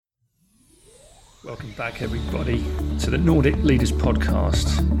Welcome back, everybody, to the Nordic Leaders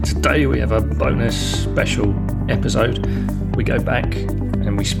Podcast. Today we have a bonus special episode. We go back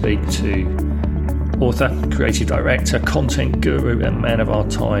and we speak to author, creative director, content guru and man of our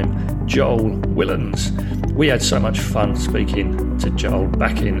time, Joel Willens. We had so much fun speaking to Joel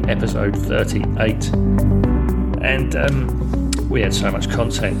back in episode 38. And we had so much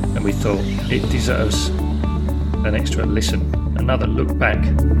content and we thought it deserves an extra listen, another look back.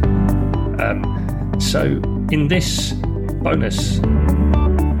 So in this bonus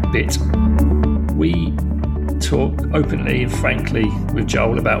bit, we talk openly and frankly with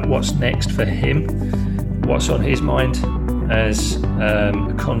Joel about what's next for him, what's on his mind as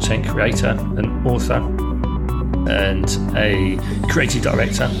a content creator, an author, and a creative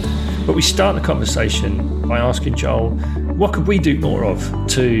director. But we start the conversation by asking Joel, what could we do more of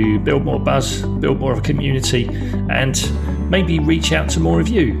to build more buzz, build more of a community, and maybe reach out to more of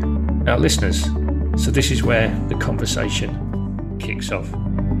you, our listeners? So this is where the conversation kicks off.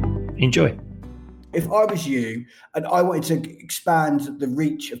 Enjoy. If I was you and I wanted to expand the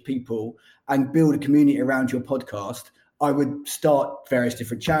reach of people and build a community around your podcast, I would start various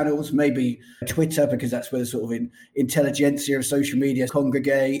different channels, maybe Twitter, because that's where the sort of intelligentsia of social media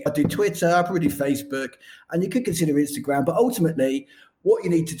congregate. I'd do Twitter, I'd probably do Facebook, and you could consider Instagram. But ultimately, what you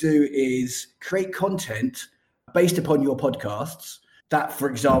need to do is create content based upon your podcasts. That, for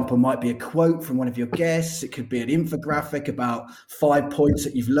example, might be a quote from one of your guests. It could be an infographic about 5 points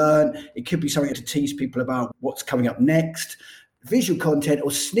that you've learned. It could be something to teach people about what's coming up next. Visual content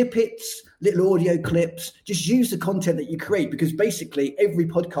or snippets, little audio clips. Just use the content that you create, because basically every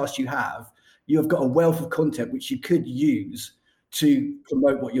podcast you have got a wealth of content which you could use to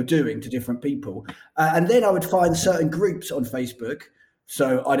promote what you're doing to different people. And then I would find certain groups on Facebook.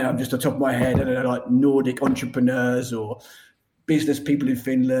 So I don't know, I'm just on top of my head, I don't know, like Nordic entrepreneurs or business people in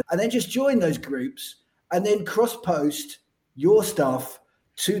Finland, and then just join those groups and then cross-post your stuff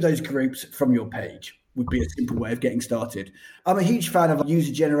to those groups from your page would be a simple way of getting started. I'm a huge fan of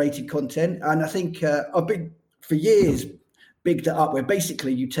user-generated content, and I think I've been, for years, bigged it up where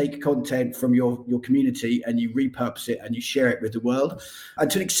basically you take content from your community and you repurpose it and you share it with the world.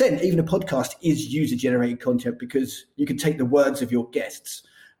 And to an extent, even a podcast is user-generated content, because you can take the words of your guests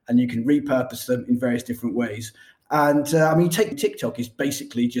and you can repurpose them in various different ways. And you take TikTok is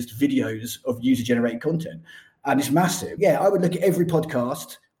basically just videos of user-generated content, and it's massive. Yeah, I would look at every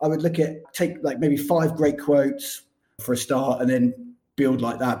podcast. I would take like maybe 5 great quotes for a start, and then build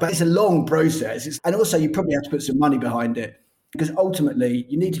like that. But it's a long process, and also you probably have to put some money behind it, because ultimately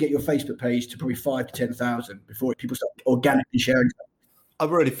you need to get your Facebook page to probably 5 to 10,000 before people start organically sharing stuff. I've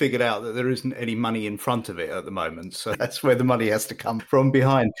already figured out that there isn't any money in front of it at the moment. So that's where the money has to come from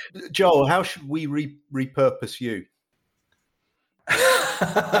behind. Joel, how should we repurpose you?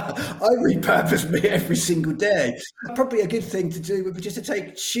 I repurpose me every single day. Probably a good thing to do would be just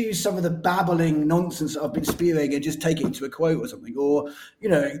to choose some of the babbling nonsense that I've been spewing and just take it into a quote or something. Or,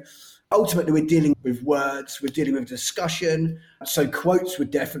 ultimately we're dealing with words, we're dealing with discussion. So quotes would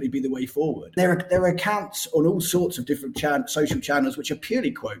definitely be the way forward. There are accounts on all sorts of different social channels which are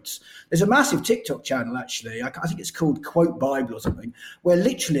purely quotes. There's a massive TikTok channel, actually. I think it's called Quote Bible or something, where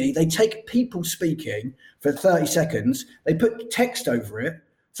literally they take people speaking for 30 seconds. They put text over it.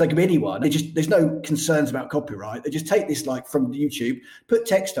 So it can be anyone. There's no concerns about copyright. They just take this like from YouTube, put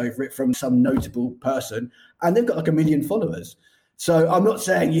text over it from some notable person, and they've got like 1 million followers. So I'm not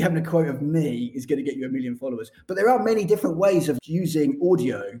saying you having a quote of me is going to get you 1 million followers, but there are many different ways of using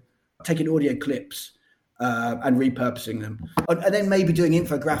audio, taking audio clips and repurposing them. And then maybe doing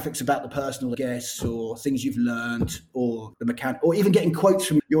infographics about the personal guests or things you've learned or the mechanic, or even getting quotes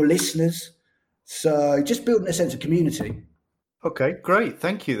from your listeners. So just building a sense of community. Okay, great.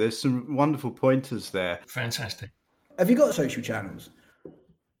 Thank you. There's some wonderful pointers there. Fantastic. Have you got social channels?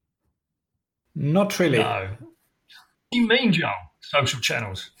 Not really. No. What do you mean, Joel? Social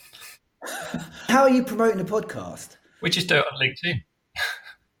channels. How are you promoting the podcast? We just do it on LinkedIn.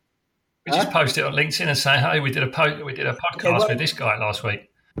 We just post it on LinkedIn and say, "Hey, we did a podcast with this guy last week."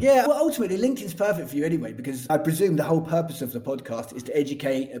 Yeah, well, ultimately, LinkedIn's perfect for you anyway, because I presume the whole purpose of the podcast is to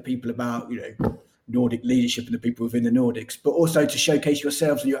educate people about, Nordic leadership and the people within the Nordics, but also to showcase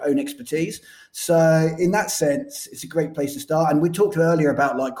yourselves and your own expertise. So in that sense, it's a great place to start. And we talked earlier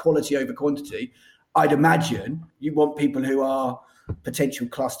about like quality over quantity. I'd imagine you want people who are potential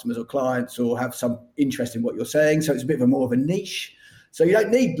customers or clients or have some interest in what you're saying. So it's a bit more of a niche. So you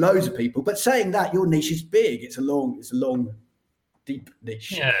don't need loads of people, but saying that, your niche is big. It's a long, deep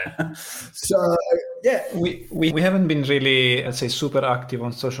niche. Yeah. So yeah, we haven't been really, let's say, super active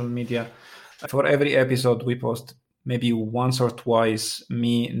on social media. For every episode, we post maybe once or twice,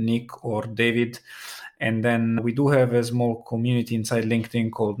 me, Nick, or David. And then we do have a small community inside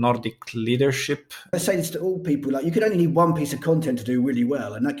LinkedIn called Nordic Leadership. I say this to all people, like you could only need one piece of content to do really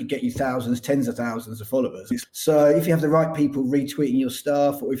well, and that could get you thousands, tens of thousands of followers. So if you have the right people retweeting your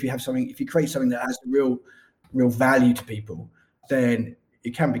stuff, or if you create something that has real value to people, then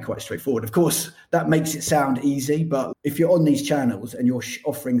it can be quite straightforward. Of course, that makes it sound easy, but if you're on these channels and you're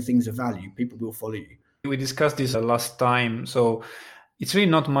offering things of value, people will follow you. We discussed this last time. So it's really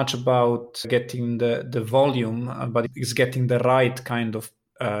not much about getting the volume, but it's getting the right kind of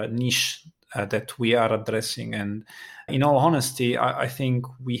niche that we are addressing. And in all honesty, I think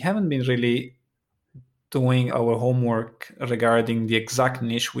we haven't been really doing our homework regarding the exact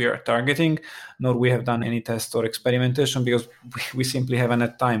niche we are targeting, nor we have done any test or experimentation because we simply haven't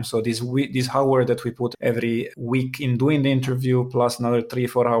had time. So this hour that we put every week in doing the interview, plus another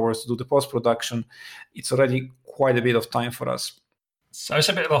 3-4 hours to do the post-production, it's already quite a bit of time for us. So it's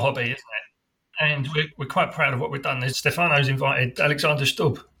a bit of a hobby, isn't it? And we're quite proud of what we've done. Stefano's invited Alexander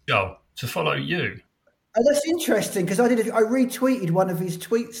Stubb, Joel, to follow you. Oh, that's interesting because I retweeted one of his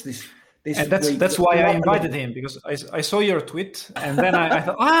tweets this and that's why I invited him, because I saw your tweet and then I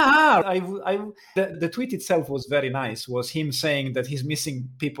thought, the tweet itself was very nice. Was him saying that he's missing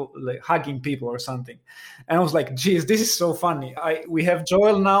people, like hugging people or something. And I was like, geez, this is so funny. We have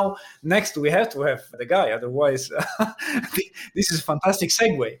Joel now. Next, we have to have the guy. Otherwise, this is a fantastic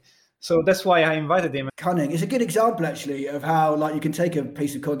segue. So that's why I invited him. Cunning. It's a good example, actually, of how like you can take a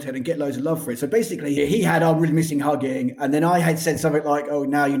piece of content and get loads of love for it. So basically, he had, I'm really missing hugging. And then I had said something like, oh,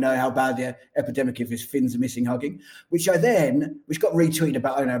 now you know how bad the epidemic is. Finns are missing hugging, which got retweeted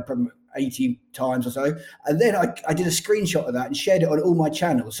about, I don't know, 80 times or so. And then I did a screenshot of that and shared it on all my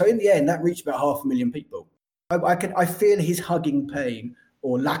channels. So in the end, that reached about 500,000 people. I feel his hugging pain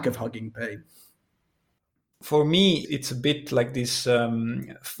or lack of hugging pain. For me, it's a bit like this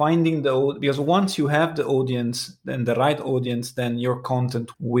finding because once you have the audience, then the right audience, then your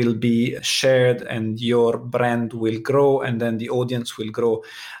content will be shared and your brand will grow and then the audience will grow.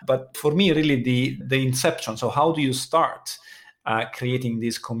 But for me, really the inception. So how do you start creating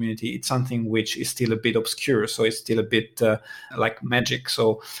this community? It's something which is still a bit obscure. So it's still a bit like magic.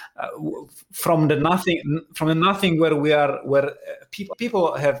 So from the nothing where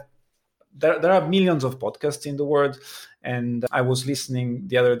people have, There are millions of podcasts in the world, and I was listening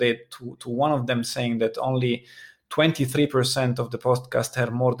the other day to one of them saying that only 23% of the podcasts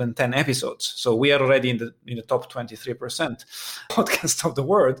have more than 10 episodes. So we are already in the top 23% podcast of the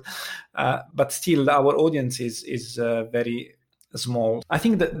world, but still our audience is very small. I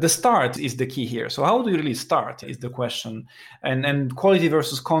think that the start is the key here. So how do you really start is the question, and quality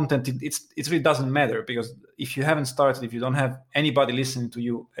versus content. It really doesn't matter, because if you haven't started, if you don't have anybody listening to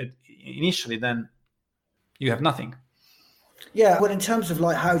you initially, then you have nothing. Yeah, well, in terms of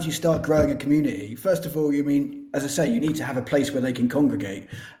like how do you start growing a community? First of all, as I say, you need to have a place where they can congregate,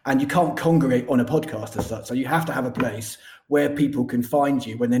 and you can't congregate on a podcast as such. So you have to have a place where people can find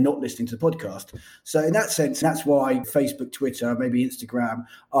you when they're not listening to the podcast. So in that sense, that's why Facebook, Twitter, maybe Instagram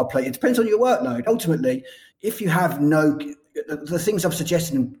are playing. It depends on your workload. Ultimately, if you have the things I've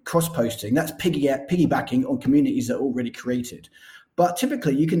suggested in cross-posting, that's piggybacking on communities that are already created. But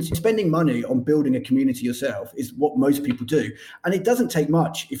typically, spending money on building a community yourself is what most people do. And it doesn't take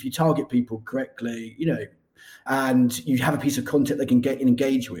much if you target people correctly, and you have a piece of content they can get and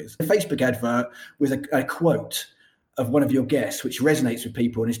engage with. A Facebook advert with a quote of one of your guests, which resonates with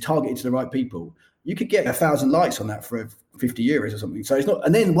people and is targeted to the right people, you could get 1,000 likes on that for 50 euros or something. So it's not.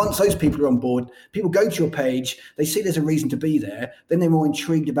 And then once those people are on board, people go to your page, they see there's a reason to be there, then they're more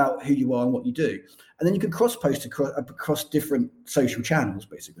intrigued about who you are and what you do. And then you can cross-post across different social channels,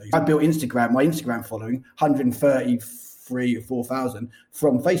 basically. I built my Instagram following, 133 or 4,000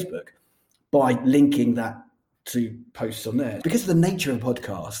 from Facebook by linking that to posts on there. Because of the nature of a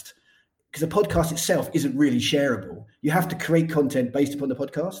podcast, because the podcast itself isn't really shareable, you have to create content based upon the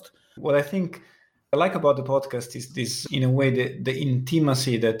podcast. What I think I like about the podcast is this, in a way, the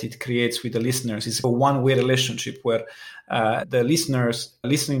intimacy that it creates with the listeners. It's a one-way relationship where the listeners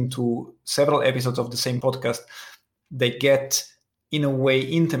listening to several episodes of the same podcast, they get, in a way,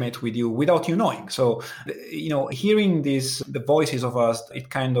 intimate with you without you knowing. So, hearing the voices of us, it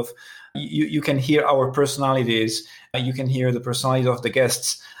kind of, you can hear our personalities, you can hear the personalities of the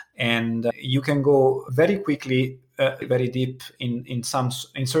guests, and you can go very quickly, very deep in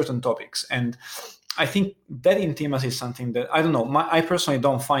certain topics. And I think that intimacy is something that I personally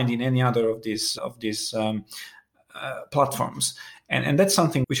don't find in any other of these platforms, and that's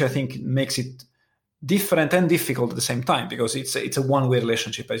something which I think makes it different and difficult at the same time, because it's a one-way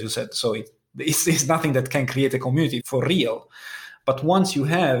relationship, as you said. So it's nothing that can create a community for real. But once you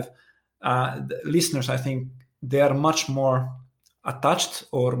have the listeners, I think they are much more attached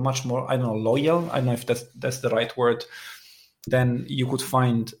or much more, loyal. I don't know if that's the right word, than you could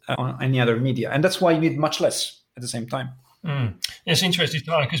find on any other media. And that's why you need much less at the same time. It's interesting to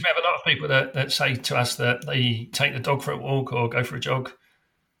know, because we have a lot of people that say to us that they take the dog for a walk or go for a jog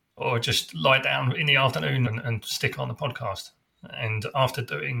or just lie down in the afternoon and stick on the podcast. And after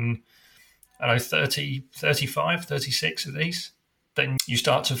doing, 30, 35, 36 of these, then you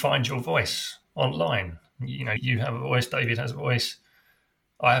start to find your voice online. You have a voice, David has a voice,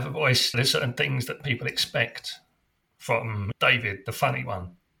 I have a voice. There's certain things that people expect from David, the funny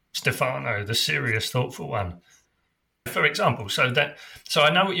one, Stefano, the serious, thoughtful one, for example. So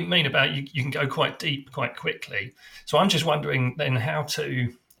I know what you mean about you can go quite deep quite quickly. So I'm just wondering then how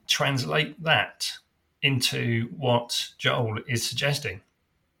to translate that into what Joel is suggesting.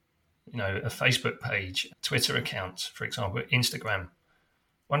 A Facebook page, Twitter account, for example, Instagram.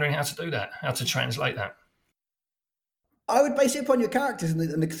 Wondering how to do that, how to translate that. I would base it upon your characters and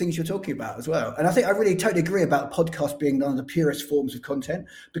the things you're talking about as well. And I think I really totally agree about podcast being one of the purest forms of content,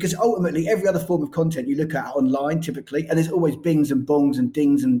 because ultimately every other form of content you look at online typically, and there's always bings and bongs and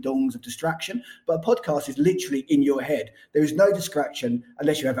dings and dongs of distraction. But a podcast is literally in your head. There is no distraction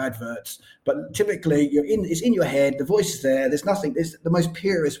unless you have adverts. But typically it's in your head. The voice is there. There's nothing. It's the most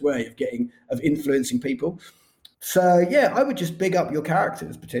purest way of influencing people. So, yeah, I would just big up your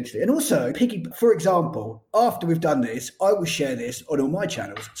characters potentially. And also, for example, after we've done this, I will share this on all my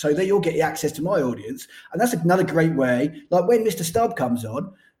channels so that you'll get access to my audience. And that's another great way. Like when Mr. Stubb comes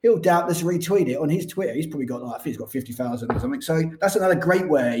on, he'll doubtless retweet it on his Twitter. He's probably got, I think he's got 50,000 or something. So that's another great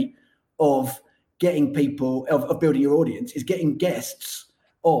way of getting people, of building your audience, is getting guests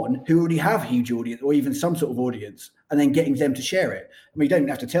on who already have a huge audience or even some sort of audience, and then getting them to share it. I mean, you don't even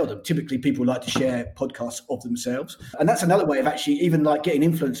have to tell them. Typically, people like to share podcasts of themselves. And that's another way of actually even like getting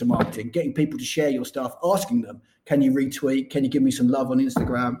influencer marketing, getting people to share your stuff, asking them, can you retweet? Can you give me some love on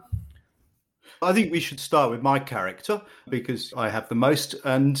Instagram? I think we should start with my character because I have the most.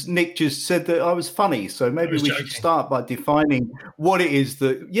 And Nick just said that I was funny. So maybe we should start by defining what it is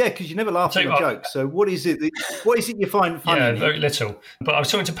because you never laugh at a joke. So what is it you find funny? Yeah, very little. But I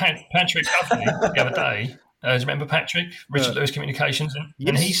was talking to Patrick Duffy the other day. Do you remember Patrick, Richard Lewis Communications?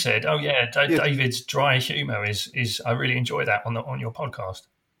 And he said, "Oh yeah, David's dry humour is I really enjoy that on your podcast."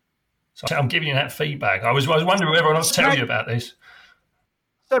 So I'm giving you that feedback. I was wondering whether or not to tell you about this.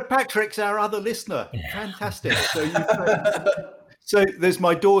 So Patrick's our other listener. Yeah. Fantastic. So there's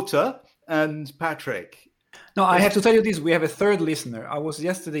my daughter and Patrick. No, I have to tell you this. We have a third listener. I was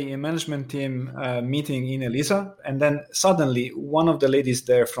yesterday in a management team meeting in Elisa, and then suddenly one of the ladies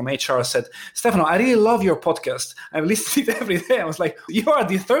there from HR said, "Stefano, I really love your podcast. I've listened to it every day." I was like, "You are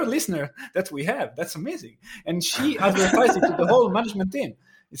the third listener that we have. That's amazing." And she advertised it to the whole management team.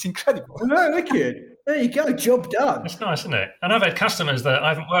 It's incredible. No, wicked. There you go. Job done. That's nice, isn't it? And I've had customers that I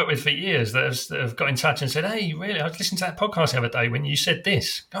haven't worked with for years that have got in touch and said, "Hey, really, I was listening to that podcast the other day when you said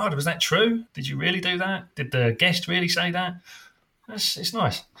this. God, was that true? Did you really do that? Did the guest really say that?" It's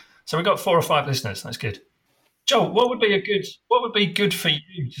nice. So we've got 4 or 5 listeners. That's good. Joel, what would be good for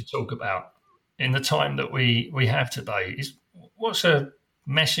you to talk about in the time that we have today? What's a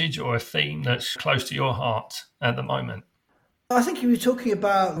message or a theme that's close to your heart at the moment? I think we're talking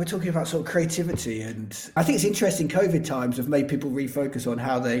about sort of creativity, and I think it's interesting. COVID times have made people refocus on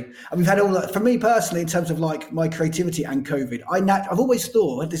how we've had all that. For me personally, in terms of like my creativity and COVID, I've always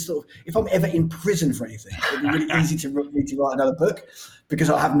thought this sort of, if I'm ever in prison for anything, it'd be really easy to write another book because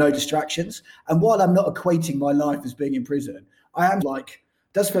I have no distractions. And while I'm not equating my life as being in prison, I am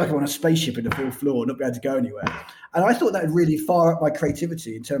does feel like I'm on a spaceship in the 4th floor, not be able to go anywhere. And I thought that would really fire up my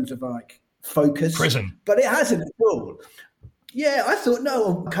creativity in terms of like focus. Prison, but it hasn't at all. Yeah, I thought,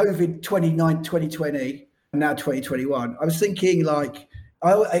 no, COVID 2020, now 2021. I was thinking you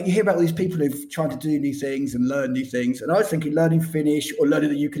hear about all these people who've tried to do new things and learn new things. And I was thinking learning Finnish or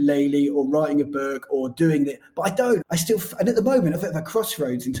learning the ukulele or writing a book or doing it. But I don't. And at the moment, I'm at a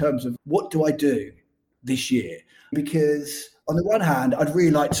crossroads in terms of what do I do this year? Because on the one hand, I'd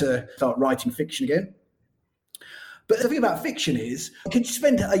really like to start writing fiction again. But the thing about fiction is, you can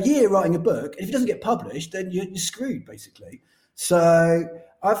spend a year writing a book, and if it doesn't get published, then you're screwed, basically. So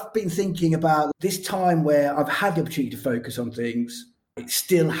I've been thinking about this time where I've had the opportunity to focus on things. It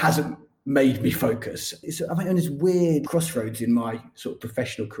still hasn't made me focus. I'm on this weird crossroads in my sort of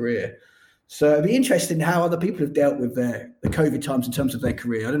professional career. So it'd be interesting how other people have dealt with the COVID times in terms of their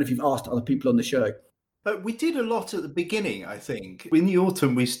career. I don't know if you've asked other people on the show. But we did a lot at the beginning, I think. In the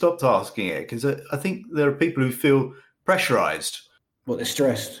autumn, we stopped asking it because I think there are people who feel pressurised. They're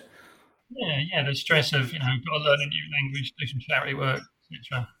stressed. Yeah. The stress of, got to learn a new language, do some charity work,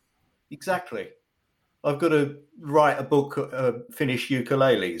 etc. Exactly. I've got to write a book, finish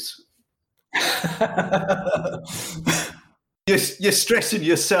ukuleles. You're stressing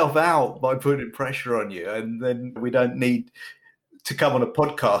yourself out by putting pressure on you, and then we don't need to come on a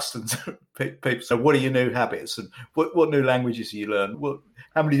podcast and people say, "What are your new habits? And what new languages have you learned?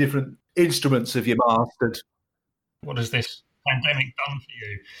 How many different instruments have you mastered? What has this pandemic done for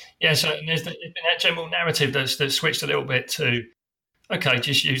you?" Yeah, so there's been that general narrative that's switched a little bit to, okay,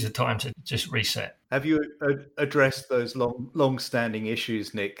 just use the time to just reset. Have you addressed those long-standing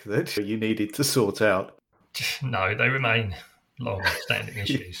issues, Nick, that you needed to sort out? No, they remain long-standing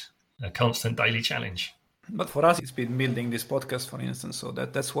issues, a constant daily challenge. But for us, it's been building this podcast, for instance, so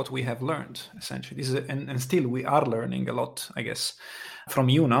that's what we have learned, essentially. And still we are learning a lot, I guess, from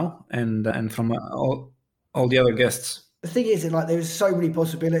you now and from all the other guests. The thing is, there's so many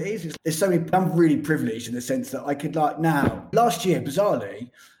possibilities. There's so many. I'm really privileged in the sense that I could now. Last year, bizarrely,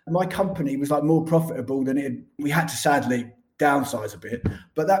 my company was more profitable than we had to sadly downsize a bit,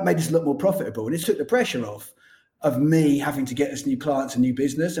 but that made us a lot more profitable, and it took the pressure off of me having to get us new clients and new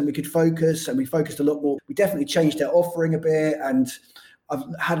business, and we could focus, and we focused a lot more. We definitely changed our offering a bit, and I've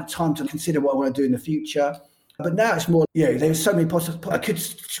had time to consider what I want to do in the future. But now it's more, there's so many possible. I could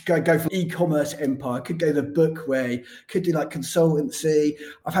go for e-commerce empire. I could go the book way. Could do consultancy.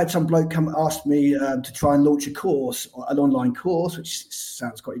 I've had some bloke come ask me to try and launch an online course, which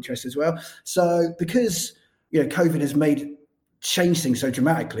sounds quite interesting as well. So because COVID has changed things so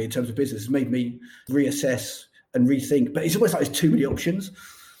dramatically in terms of business, it's made me reassess and rethink. But it's almost like there's too many options.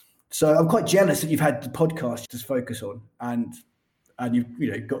 So I'm quite jealous that you've had the podcast to focus on and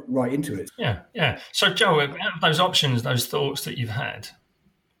you've got right into it. Yeah. So Joe, out of those options, those thoughts that you've had,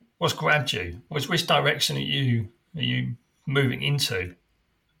 what's grabbed you? Which direction are you moving into?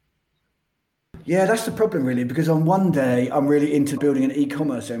 Yeah, that's the problem really, because on one day I'm really into building an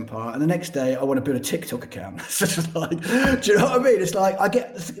e-commerce empire, and the next day I want to build a TikTok account. So it's do you know what I mean?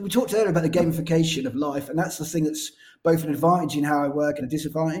 It's we talked earlier about the gamification of life, and that's the thing that's both an advantage in how I work and a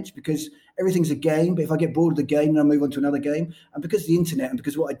disadvantage, because everything's a game, but if I get bored of the game, then I move on to another game. And because the internet and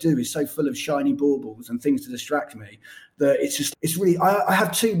because what I do is so full of shiny baubles and things to distract me, that it's really, I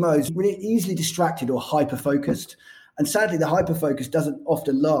have two modes, really easily distracted or hyper-focused. And sadly, the hyper-focus doesn't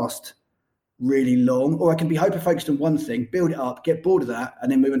often last really long, or I can be hyper-focused on one thing, build it up, get bored of that,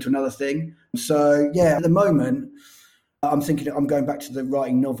 and then move on to another thing. So yeah, at the moment, I'm thinking I'm going back to the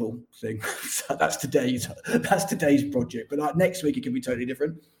writing novel thing. So that's today's project. But next week it can be totally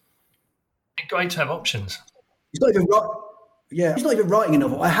different. It's great to have options. It's not even writing a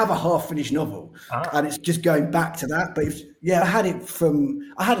novel. I have a half-finished novel, and it's just going back to that. But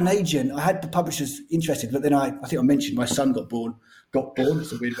I had an agent. I had the publishers interested, but then I think I mentioned my son got born.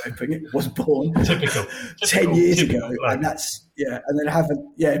 It's a weird way of putting it. Was born typical 10 years ago, right. And that's and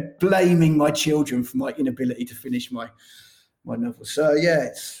then blaming my children for my inability to finish my novel. So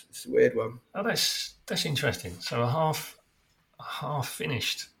it's a weird one. Oh, that's interesting. So a half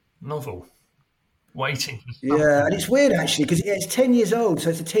finished novel waiting. Yeah, and it's weird actually because it's 10 years old,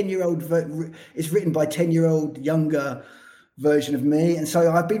 so it's a 10-year-old. It's written by 10-year-old younger version of me, and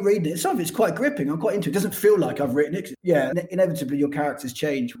so I've been reading it. Some of it's quite gripping. I'm quite into it. It doesn't feel like I've written it. Yeah, inevitably your characters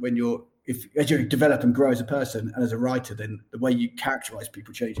change when as you develop and grow as a person and as a writer, then the way you characterize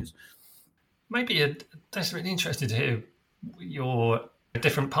people changes. Maybe that's really interesting to hear your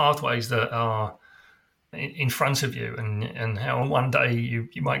different pathways that are in front of you, and how one day you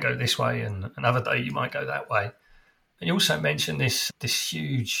might go this way and another day you might go that way. And you also mentioned this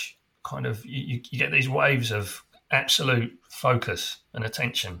huge kind of you get these waves of absolute focus and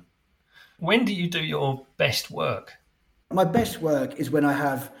attention. When do you do your best work? My best work is when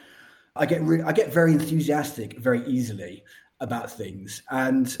I get very enthusiastic very easily about things,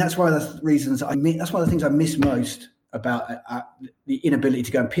 and that's one of the reasons that's one of the things I miss most about the inability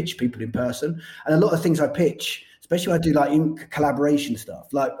to go and pitch people in person. And a lot of things I pitch, especially when I do in collaboration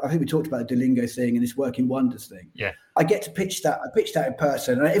stuff, I think we talked about the Duolingo thing and this Working Wonders thing. Yeah, I get to pitch that. I pitch that in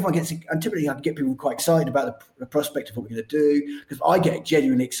person, and everyone gets. And typically, I can get people quite excited about the prospect of what we're going to do, because I get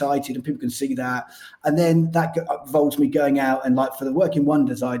genuinely excited, and people can see that. And then that involves me going out and for the Working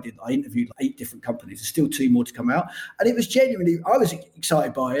Wonders I interviewed 8 different companies. There's still 2 more to come out, and it was genuinely. I was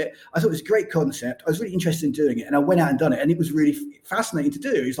excited by it. I thought it was a great concept. I was really interested in doing it, and I went out and done it, and it was really fascinating to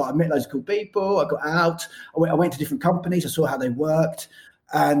do. It's I met loads of cool people. I got out. I went to different companies. I saw how they worked.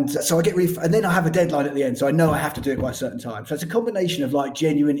 And so I get and then I have a deadline at the end. So I know I have to do it by a certain time. So it's a combination of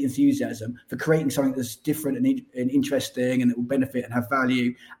genuine enthusiasm for creating something that's different and interesting and that will benefit and have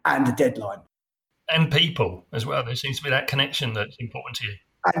value, and a deadline. And people as well. There seems to be that connection that's important to you.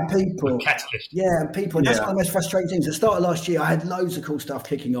 And people, catalyst. Yeah, and people. And that's one of the most frustrating things. At the start of last year, I had loads of cool stuff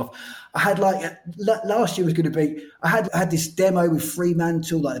kicking off. I had last year was going to be. I had this demo with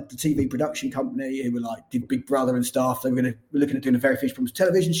Fremantle, like the TV production company, who were like did Big Brother and stuff. They were looking at doing a Very Fish Problems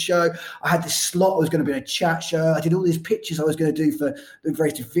television show. I had this slot. I was going to be a chat show. I did all these pitches I was going to do for the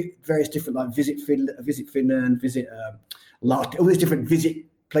various different like Visit Finland, Visit all these different visit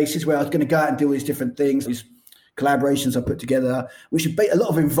places where I was going to go out and do all these different things. These collaborations I put together, which a lot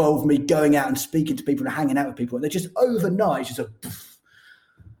of involved me going out and speaking to people and hanging out with people, and they're just overnight just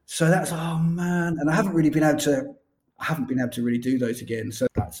so that's oh man, and I haven't been able to really do those again, so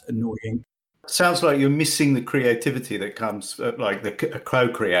that's annoying. Sounds like you're missing the creativity that comes like the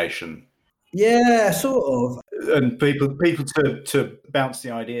co-creation. Yeah, sort of, and people to bounce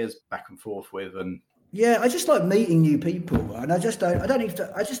the ideas back and forth with. And yeah, I just like meeting new people, and I just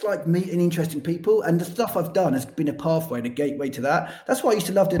like meeting interesting people, and the stuff I've done has been a pathway and a gateway to that. That's why I used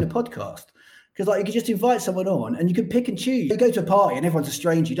to love doing a podcast, because like you could just invite someone on and you can pick and choose. You go to a party and everyone's a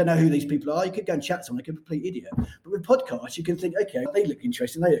stranger, you don't know who these people are, you could go and chat to someone like a complete idiot. But with podcasts, you can think, okay, they look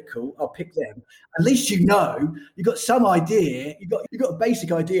interesting, they look cool, I'll pick them. At least you've got some idea, you've got a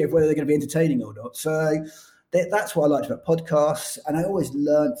basic idea of whether they're going to be entertaining or not. So that's what I liked about podcasts, and I always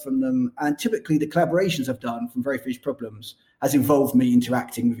learned from them. And typically the collaborations I've done from Very Fish Problems has involved me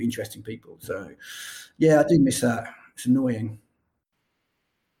interacting with interesting people. So yeah, I do miss that. It's annoying.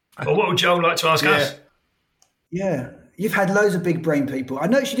 Well, what would Joel like to ask us? Yeah, you've had loads of big brain people. I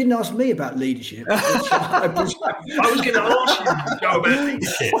know she didn't ask me about leadership. I was going to ask you, Joel, about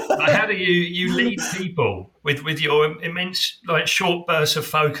leadership. Like, how do you lead people with your immense like short bursts of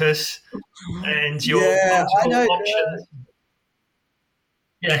focus and your multiple options?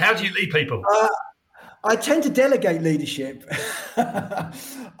 Yeah, how do you lead people? I tend to delegate leadership.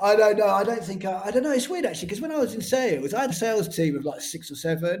 I don't know. I don't know. It's weird actually, because when I was in sales, I had a sales team of like 6 or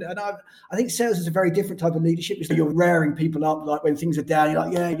 7, and I think sales is a very different type of leadership. It's like you're raring people up, like when things are down, you're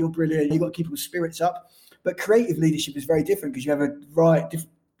like, yeah, you're brilliant. You've got to keep people's spirits up. But creative leadership is very different, because you have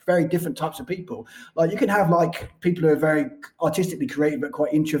very different types of people. Like you can have like people who are very artistically creative but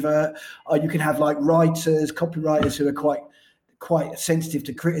quite introvert. You can have like writers, copywriters who are quite sensitive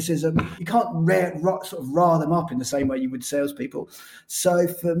to criticism. You can't sort of rile them up in the same way you would salespeople. So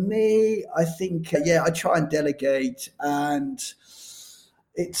for me, I think, I try and delegate, and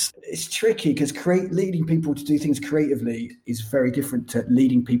it's tricky because leading people to do things creatively is very different to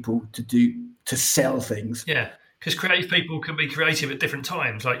leading people to sell things. Yeah. Because creative people can be creative at different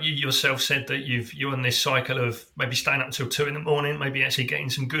times. Like you yourself said that you're on this cycle of maybe staying up until 2 a.m, maybe actually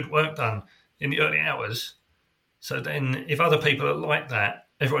getting some good work done in the early hours. So then if other people are like that,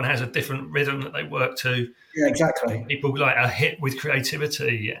 everyone has a different rhythm that they work to. Yeah, exactly. People like are hit with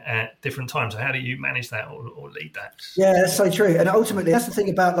creativity at different times. So how do you manage that or lead that? Yeah, that's so true. And ultimately, that's the thing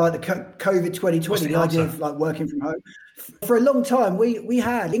about like the COVID 2020, the idea of like working from home. For a long time, we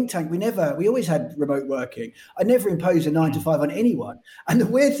had Inktank. We always had remote working. I never imposed a 9 to 5 on anyone. And the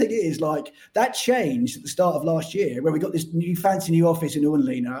weird thing is, like, that changed at the start of last year, where we got this fancy new office in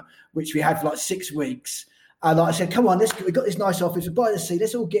Ornlina, which we had for like 6 weeks. And like I said, come on, we've got this nice office, we're by the sea,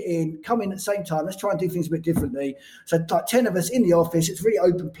 let's all get in, come in at the same time, let's try and do things a bit differently. So like 10 of us in the office, it's a really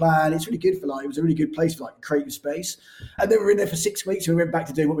open plan, it's really good for it was a really good place for like creative space. And then we were in there for 6 weeks and we went back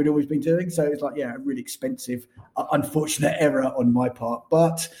to doing what we'd always been doing. So it's like, a really expensive, unfortunate error on my part.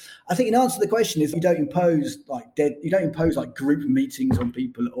 But I think in answer to the question is you don't impose like group meetings on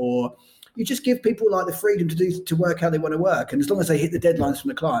people, or you just give people like the freedom to work how they want to work. And as long as they hit the deadlines from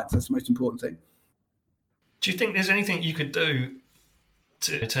the clients, that's the most important thing. Do you think there's anything you could do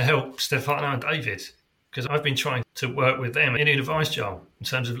to help Stefano and David? Because I've been trying to work with them. Any advice, Joel, in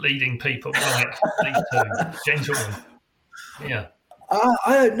terms of leading people like these two gentlemen? Yeah.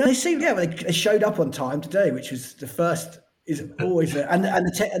 I don't know. They showed up on time today, which was the first. Is always there, and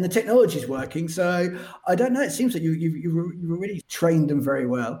the technology is working. So I don't know. It seems that you really trained them very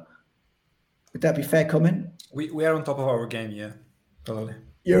well. Would that be a fair comment? We are on top of our game, yeah, totally.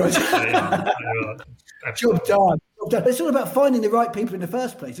 You're right. Job done. It's all about finding the right people in the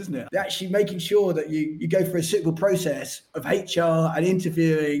first place, isn't it? Actually making sure that you go through a suitable process of HR and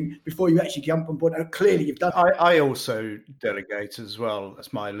interviewing before you actually jump on board. And clearly you've done. I also delegate as well.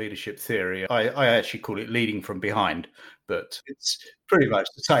 That's my leadership theory. I actually call it leading from behind, but it's pretty much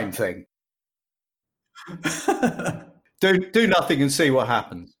the same thing. Do nothing and see what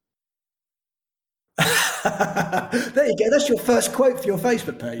happens. There you go. That's your first quote for your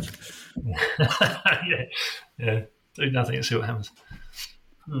Facebook page. Yeah. Do nothing and see what happens.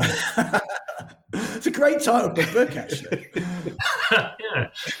 It's a great title for a book, actually. Yeah.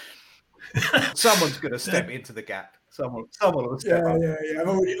 Someone's going to step into the gap. Someone will step up. I'm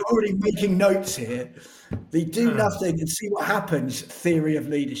already making notes here. The do nothing and see what happens theory of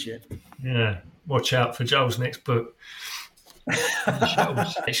leadership. Yeah, watch out for Joel's next book.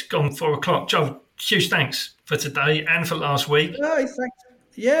 It's gone 4:00. Joel, huge thanks for today and for last week. No,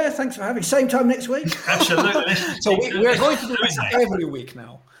 thanks for having me. Same time next week. Absolutely. So we're going to do this every week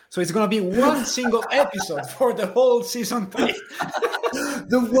now. So it's going to be one single episode for the whole season 3.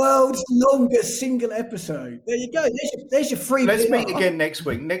 The world's longest single episode. There you go. There's your free. Let's meet again next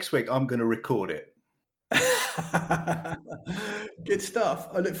week. Next week, I'm going to record it. Good stuff.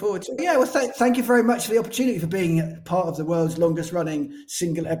 I look forward to it. Yeah, well, thank you very much for the opportunity for being part of the world's longest running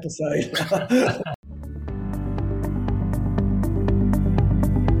single episode.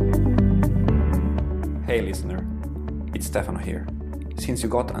 Hey listener, it's Stefano here. Since you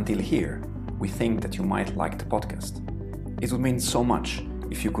got until here, we think that you might like the podcast. It would mean so much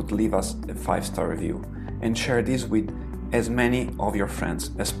if you could leave us a 5-star review and share this with as many of your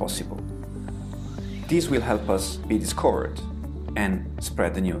friends as possible. This will help us be discovered and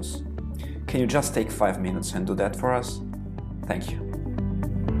spread the news. Can you just take 5 minutes and do that for us? Thank you.